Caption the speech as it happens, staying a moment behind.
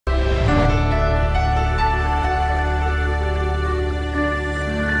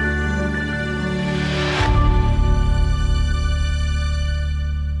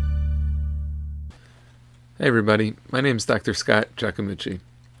Hey everybody, my name is Dr. Scott Giacomucci.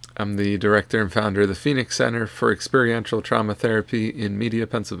 I'm the director and founder of the Phoenix Center for Experiential Trauma Therapy in Media,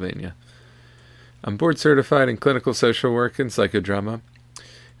 Pennsylvania. I'm board certified in clinical social work and psychodrama,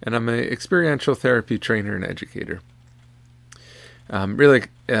 and I'm an experiential therapy trainer and educator. I'm really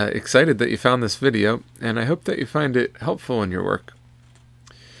excited that you found this video, and I hope that you find it helpful in your work.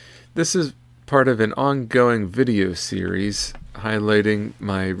 This is part of an ongoing video series highlighting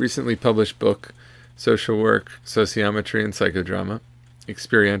my recently published book, Social Work, Sociometry, and Psychodrama,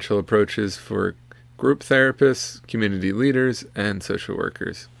 Experiential Approaches for Group Therapists, Community Leaders, and Social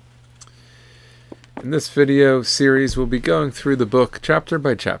Workers. In this video series, we'll be going through the book chapter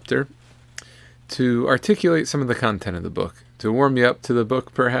by chapter to articulate some of the content of the book, to warm you up to the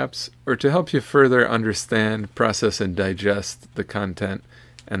book perhaps, or to help you further understand, process, and digest the content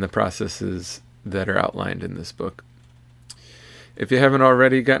and the processes that are outlined in this book. If you haven't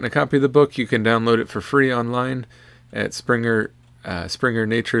already gotten a copy of the book, you can download it for free online at Springer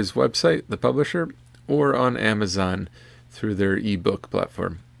Nature's website, the publisher, or on Amazon through their ebook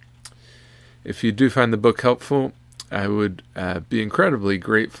platform. If you do find the book helpful, I would be incredibly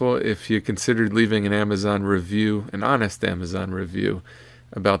grateful if you considered leaving an Amazon review, an honest Amazon review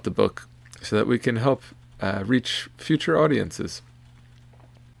about the book, so that we can help reach future audiences.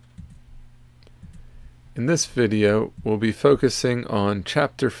 In this video, we'll be focusing on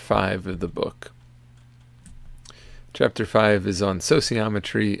Chapter 5 of the book. Chapter 5 is on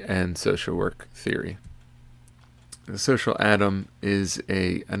sociometry and social work theory. The social atom is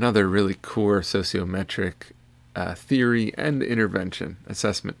another really core sociometric theory and intervention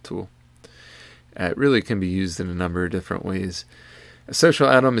assessment tool. It really can be used in a number of different ways. A social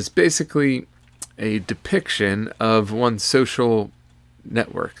atom is basically a depiction of one's social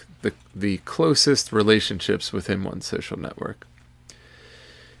network, the closest relationships within one's social network.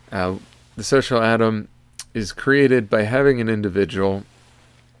 The social atom is created by having an individual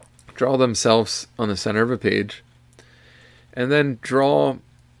draw themselves on the center of a page and then draw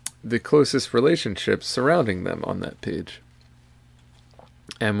the closest relationships surrounding them on that page.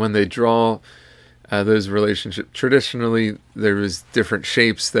 And when they draw those relationships, traditionally there is different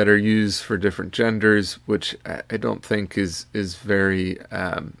shapes that are used for different genders, which I don't think is very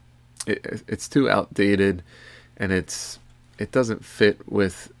it's too outdated, and it doesn't fit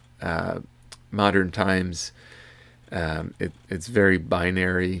with modern times. It's very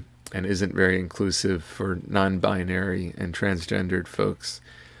binary and isn't very inclusive for non-binary and transgendered folks.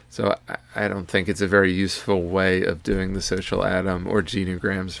 So I don't think it's a very useful way of doing the social atom, or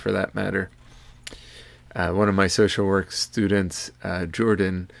genograms for that matter. One of my social work students,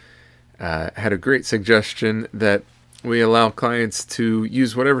 Jordan, had a great suggestion that we allow clients to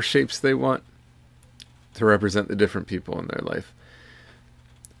use whatever shapes they want to represent the different people in their life,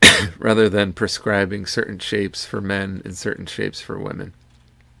 rather than prescribing certain shapes for men and certain shapes for women.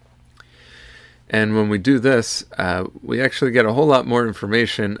 And when we do this, we actually get a whole lot more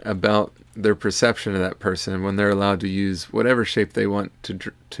information about their perception of that person when they're allowed to use whatever shape they want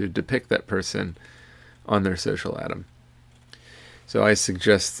to depict that person on their social atom. So I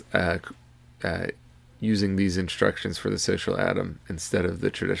suggest using these instructions for the social atom instead of the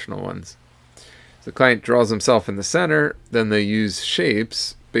traditional ones. The client draws himself in the center, then they use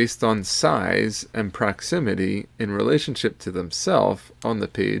shapes based on size and proximity in relationship to themselves on the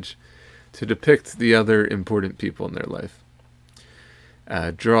page to depict the other important people in their life.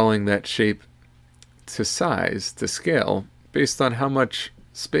 Drawing that shape to size, to scale, based on how much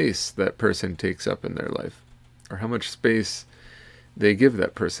space that person takes up in their life, or how much space they give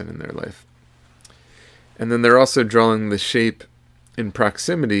that person in their life. And then they're also drawing the shape in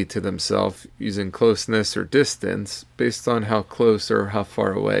proximity to themselves using closeness or distance based on how close or how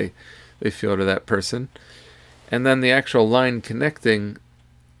far away they feel to that person. And then the actual line connecting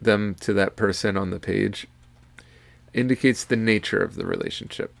them to that person on the page indicates the nature of the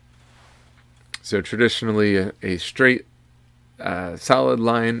relationship. So traditionally a straight solid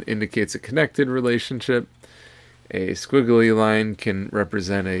line indicates a connected relationship. A squiggly line can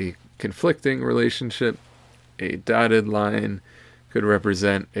represent a conflicting relationship. A dotted line could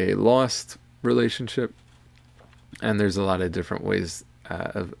represent a lost relationship. And there's a lot of different ways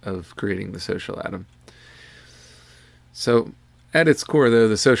of creating the social atom. So at its core, though,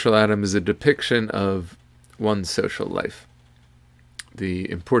 the social atom is a depiction of one's social life, the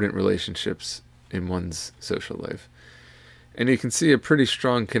important relationships in one's social life. And you can see a pretty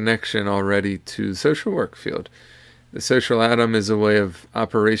strong connection already to the social work field. The social atom is a way of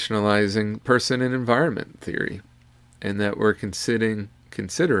operationalizing person and environment theory, and that we're considering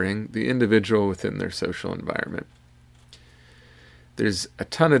the individual within their social environment. There's a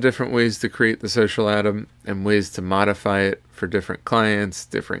ton of different ways to create the social atom and ways to modify it for different clients,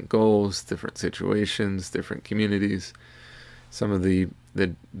 different goals, different situations, different communities. Some of the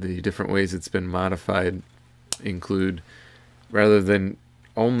different ways it's been modified include, rather than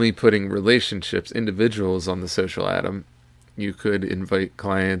only putting relationships, individuals on the social atom, you could invite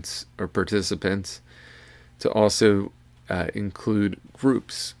clients or participants to also include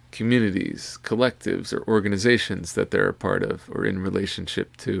groups, communities, collectives, or organizations that they're a part of or in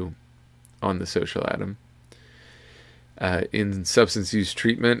relationship to on the social atom. In substance use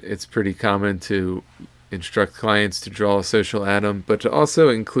treatment, it's pretty common to instruct clients to draw a social atom, but to also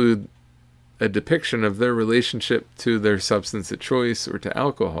include a depiction of their relationship to their substance of choice or to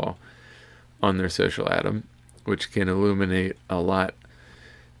alcohol on their social atom, which can illuminate a lot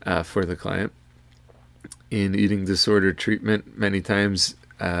for the client. In eating disorder treatment, many times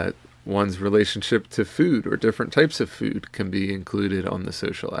one's relationship to food or different types of food can be included on the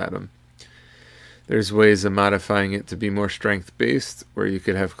social atom. There's ways of modifying it to be more strength-based, where you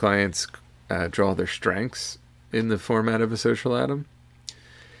could have clients draw their strengths in the format of a social atom.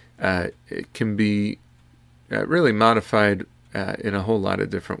 It can be really modified in a whole lot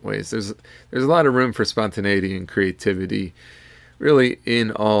of different ways. There's a lot of room for spontaneity and creativity, really,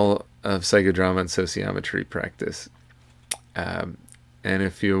 in all of psychodrama and sociometry practice. And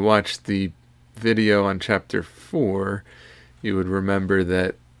if you watch the video on chapter 4, you would remember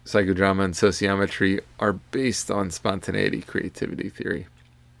that psychodrama and sociometry are based on spontaneity creativity theory.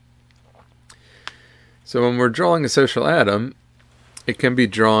 So when we're drawing a social atom, it can be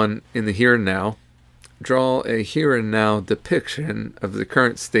drawn in the here and now. Draw a here and now depiction of the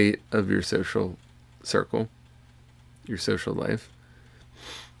current state of your social circle, your social life.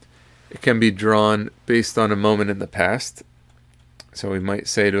 It can be drawn based on a moment in the past. So we might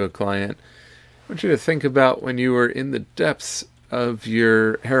say to a client, I want you to think about when you were in the depths of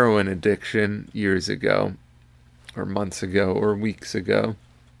your heroin addiction years ago, or months ago, or weeks ago.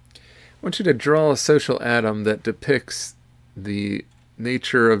 I want you to draw a social atom that depicts the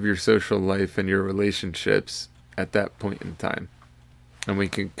nature of your social life and your relationships at that point in time. And we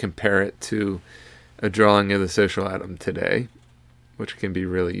can compare it to a drawing of the social atom today, which can be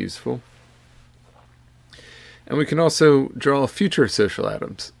really useful. And we can also draw future social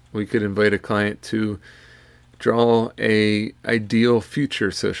atoms. We could invite a client to draw a ideal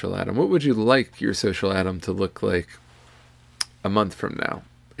future social atom. What would you like your social atom to look like a month from now,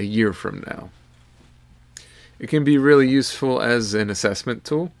 a year from now? It can be really useful as an assessment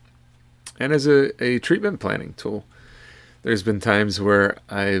tool and as a treatment planning tool. There's been times where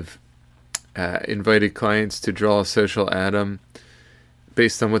I've invited clients to draw a social atom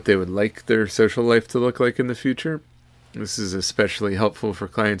based on what they would like their social life to look like in the future. This is especially helpful for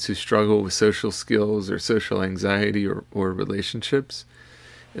clients who struggle with social skills or social anxiety or relationships,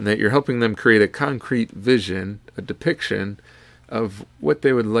 in that you're helping them create a concrete vision, a depiction of what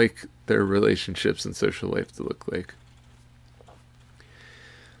they would like their relationships and social life to look like.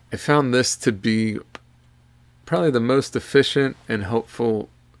 I found this to be probably the most efficient and helpful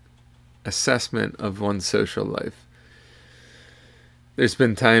assessment of one's social life. There's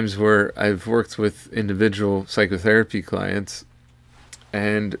been times where I've worked with individual psychotherapy clients,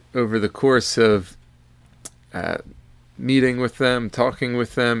 and over the course of meeting with them, talking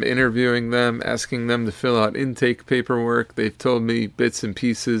with them, interviewing them, asking them to fill out intake paperwork, they've told me bits and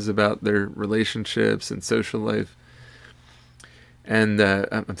pieces about their relationships and social life. And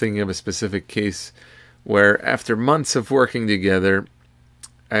I'm thinking of a specific case where after months of working together,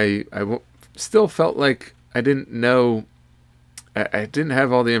 I still felt like I didn't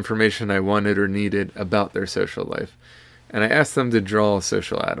have all the information I wanted or needed about their social life. And I asked them to draw a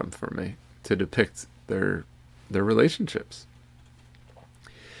social atom for me to depict their relationships.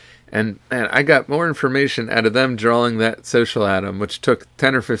 And I got more information out of them drawing that social atom, which took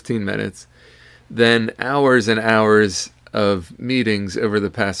 10 or 15 minutes, than hours and hours of meetings over the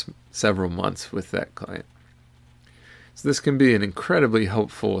past several months with that client. So this can be an incredibly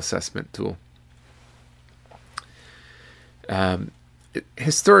helpful assessment tool.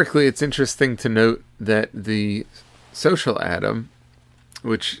 Historically, it's interesting to note that the social atom,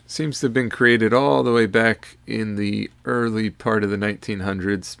 which seems to have been created all the way back in the early part of the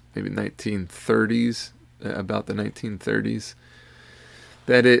 1900s, maybe 1930s, about the 1930s,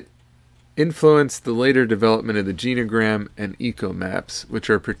 that it influenced the later development of the genogram and eco-maps, which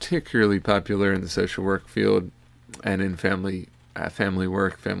are particularly popular in the social work field and in family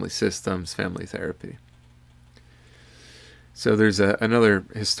work, family systems, family therapy. So there's another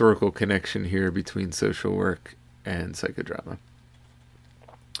historical connection here between social work and psychodrama.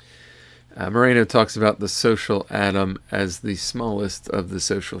 Moreno talks about the social atom as the smallest of the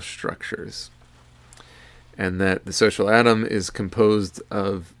social structures, and that the social atom is composed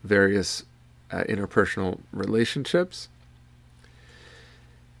of various interpersonal relationships.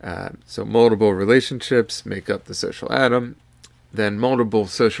 So multiple relationships make up the social atom. Then multiple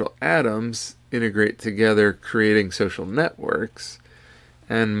social atoms integrate together, creating social networks,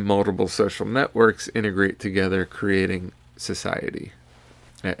 and multiple social networks integrate together, creating society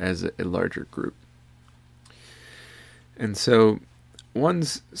as a larger group. And so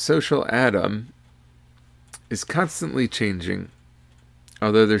one's social atom is constantly changing,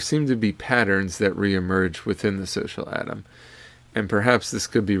 although there seem to be patterns that reemerge within the social atom. And perhaps this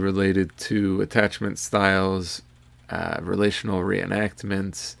could be related to attachment styles, relational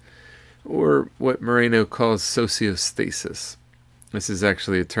reenactments, or what Moreno calls sociostasis. This is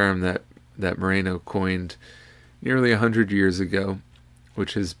actually a term that Moreno coined nearly 100 years ago,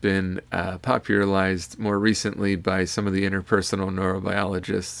 which has been popularized more recently by some of the interpersonal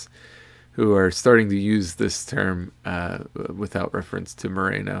neurobiologists who are starting to use this term without reference to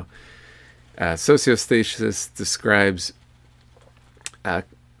Moreno. Sociostasis describes,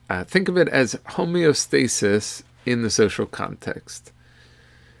 think of it as homeostasis in the social context.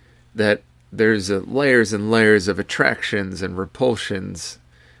 That there's layers and layers of attractions and repulsions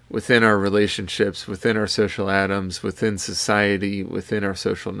within our relationships, within our social atoms, within society, within our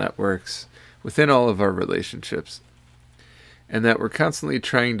social networks, within all of our relationships. And that we're constantly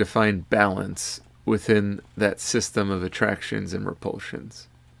trying to find balance within that system of attractions and repulsions.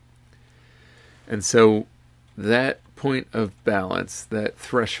 And so that point of balance, that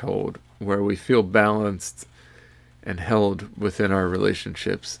threshold where we feel balanced and held within our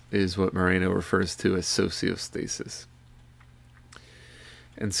relationships, is what Moreno refers to as sociostasis.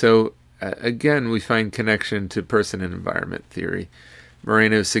 And so, again, we find connection to person and environment theory.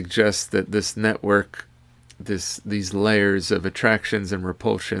 Moreno suggests that this network, these layers of attractions and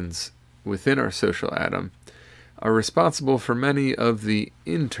repulsions within our social atom, are responsible for many of the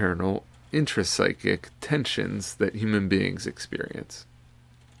internal, intrapsychic tensions that human beings experience.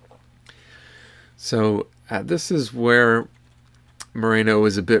 So, this is where Moreno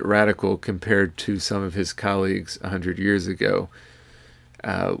was a bit radical compared to some of his colleagues 100 years ago,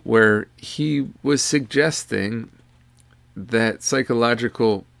 where he was suggesting that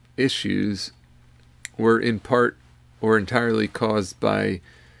psychological issues were in part or entirely caused by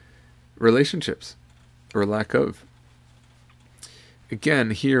relationships or lack of.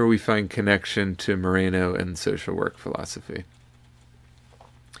 Again, here we find connection to Moreno and social work philosophy.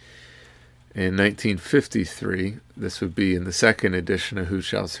 In 1953, this would be in the second edition of Who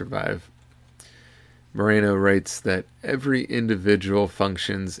Shall Survive, Moreno writes that every individual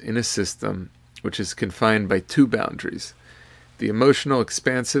functions in a system which is confined by two boundaries: the emotional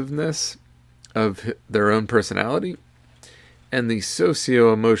expansiveness of their own personality and the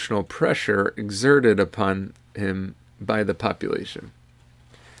socio-emotional pressure exerted upon him by the population.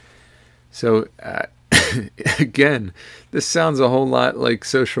 So, again, this sounds a whole lot like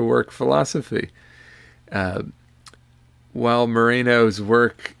social work philosophy. While Moreno's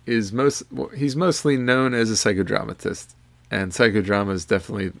work is he's mostly known as a psychodramatist, and psychodrama is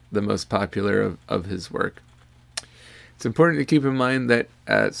definitely the most popular of his work. It's important to keep in mind that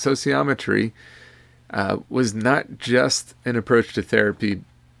sociometry was not just an approach to therapy,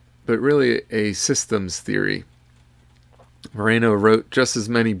 but really a systems theory. Moreno wrote just as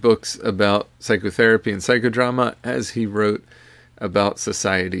many books about psychotherapy and psychodrama as he wrote about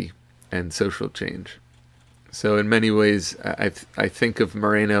society and social change. So in many ways, I think of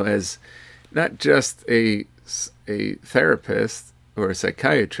Moreno as not just a therapist or a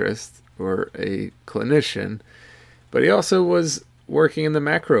psychiatrist or a clinician, but he also was working in the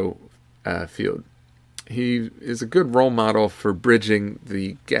macro field. He is a good role model for bridging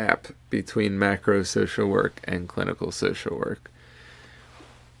the gap between macro social work and clinical social work,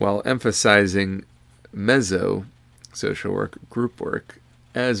 while emphasizing meso social work, group work,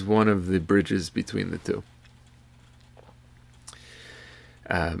 as one of the bridges between the two.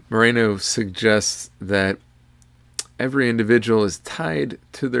 Moreno suggests that every individual is tied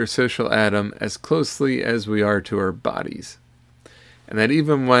to their social atom as closely as we are to our bodies, and that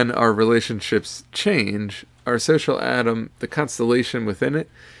even when our relationships change, our social atom, the constellation within it,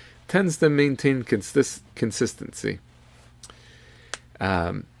 tends to maintain consistency.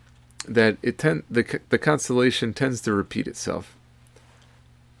 That the constellation tends to repeat itself.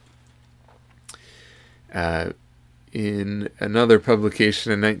 In another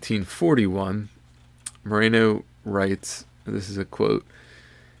publication in 1941, Moreno writes, this is a quote,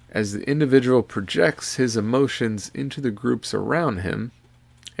 "As the individual projects his emotions into the groups around him,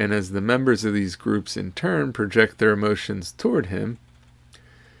 and as the members of these groups in turn project their emotions toward him,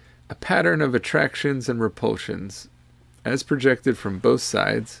 a pattern of attractions and repulsions, as projected from both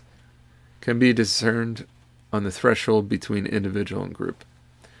sides, can be discerned on the threshold between individual and group.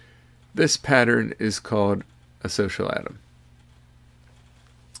 This pattern is called a social atom.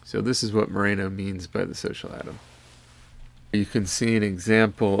 So this is what Moreno means by the social atom. You can see an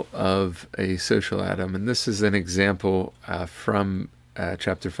example of a social atom, and this is an example from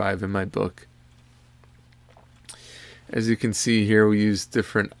chapter 5 in my book. As you can see here, we use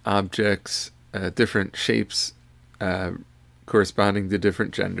different objects, different shapes corresponding to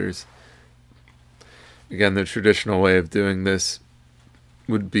different genders. Again, the traditional way of doing this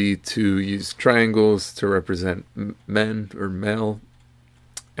would be to use triangles to represent men or male,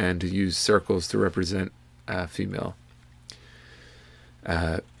 and to use circles to represent female.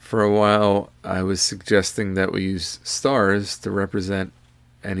 For a while, I was suggesting that we use stars to represent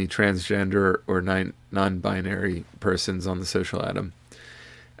any transgender or non-binary persons on the social atom.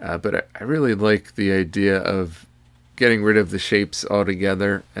 But I really like the idea of getting rid of the shapes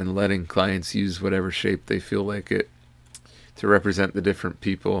altogether and letting clients use whatever shape they feel like it to represent the different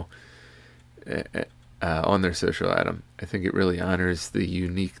people on their social atom. I think it really honors the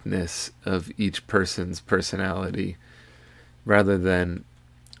uniqueness of each person's personality rather than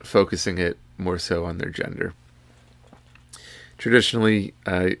focusing it more so on their gender. Traditionally,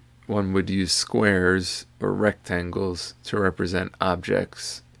 one would use squares or rectangles to represent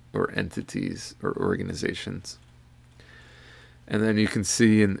objects or entities or organizations. And then you can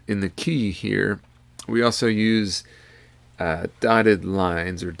see in the key here, we also use dotted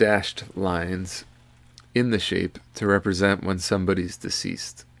lines or dashed lines in the shape to represent when somebody's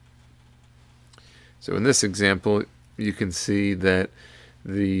deceased. So in this example, you can see that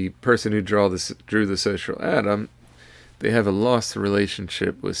the person who drew the social atom, they have a lost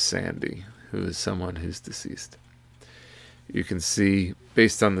relationship with Sandy, who is someone who's deceased. You can see,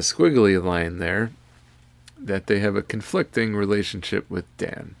 based on the squiggly line there, that they have a conflicting relationship with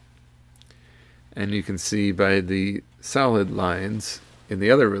Dan. And you can see by the solid lines in the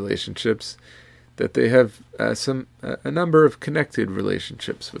other relationships that they have a number of connected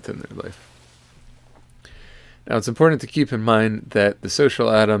relationships within their life. Now, it's important to keep in mind that the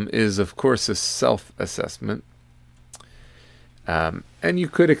social atom is, of course, a self-assessment. And you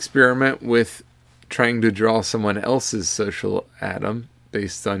could experiment with trying to draw someone else's social atom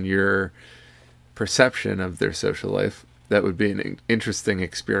based on your perception of their social life. That would be an interesting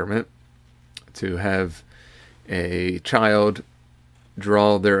experiment, to have a child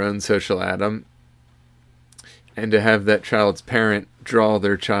draw their own social atom and to have that child's parent draw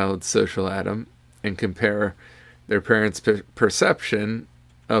their child's social atom and compare their parents' perception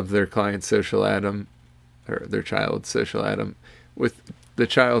of their client's social atom, or their child's social atom, with the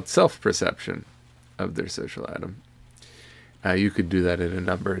child's self-perception of their social atom. You could do that in a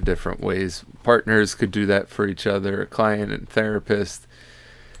number of different ways. Partners could do that for each other, a client and therapist.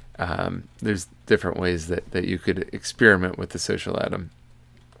 There's different ways that you could experiment with the social atom.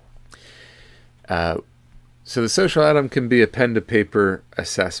 So the social atom can be a pen-to-paper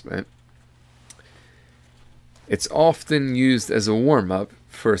assessment. It's often used as a warm-up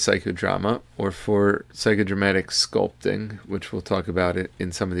for psychodrama or for psychodramatic sculpting, which we'll talk about it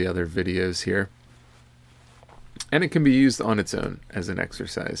in some of the other videos here. And it can be used on its own as an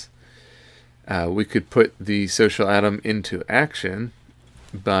exercise. We could put the social atom into action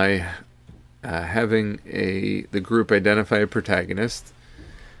by having the group identify a protagonist,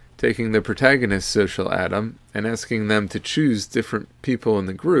 taking the protagonist's social atom and asking them to choose different people in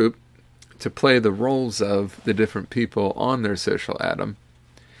the group to play the roles of the different people on their social atom.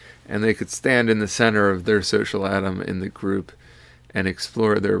 And they could stand in the center of their social atom in the group and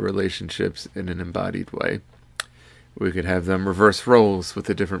explore their relationships in an embodied way. We could have them reverse roles with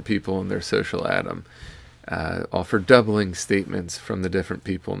the different people in their social atom, offer doubling statements from the different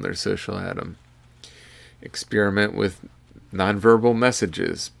people in their social atom, experiment with nonverbal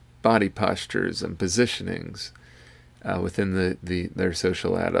messages, body postures, and positionings within their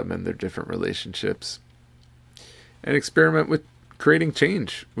social atom and their different relationships, and experiment with creating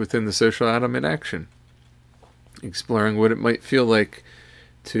change within the social atom in action, exploring what it might feel like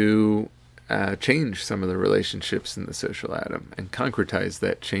to change some of the relationships in the social atom and concretize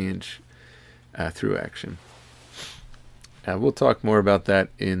that change through action. We'll talk more about that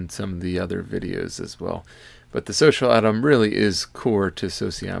in some of the other videos as well. But the social atom really is core to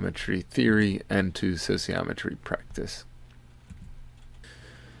sociometry theory and to sociometry practice.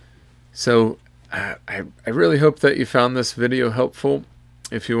 So I really hope that you found this video helpful.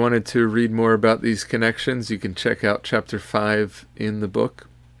 If you wanted to read more about these connections, you can check out chapter 5 in the book.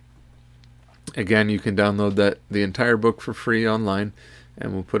 Again, you can download the entire book for free online,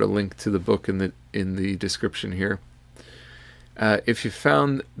 and we'll put a link to the book in the description here. If you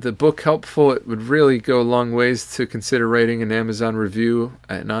found the book helpful, it would really go a long ways to consider writing an Amazon review,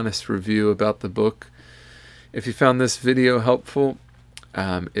 an honest review about the book. If you found this video helpful,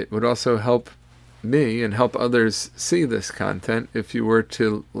 it would also help me and help others see this content if you were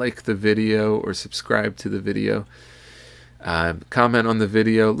to like the video or subscribe to the video. Comment on the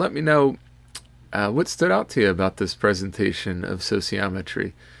video. Let me know what stood out to you about this presentation of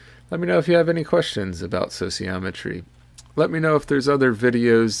sociometry. Let me know if you have any questions about sociometry. Let me know if there's other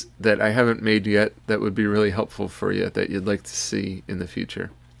videos that I haven't made yet that would be really helpful for you that you'd like to see in the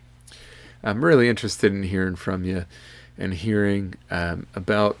future. I'm really interested in hearing from you and hearing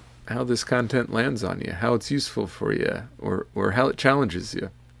about how this content lands on you, how it's useful for you, or how it challenges you,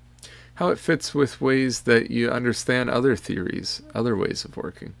 how it fits with ways that you understand other theories, other ways of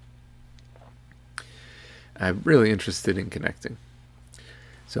working. I'm really interested in connecting.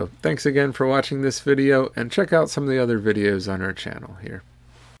 So thanks again for watching this video, and check out some of the other videos on our channel here.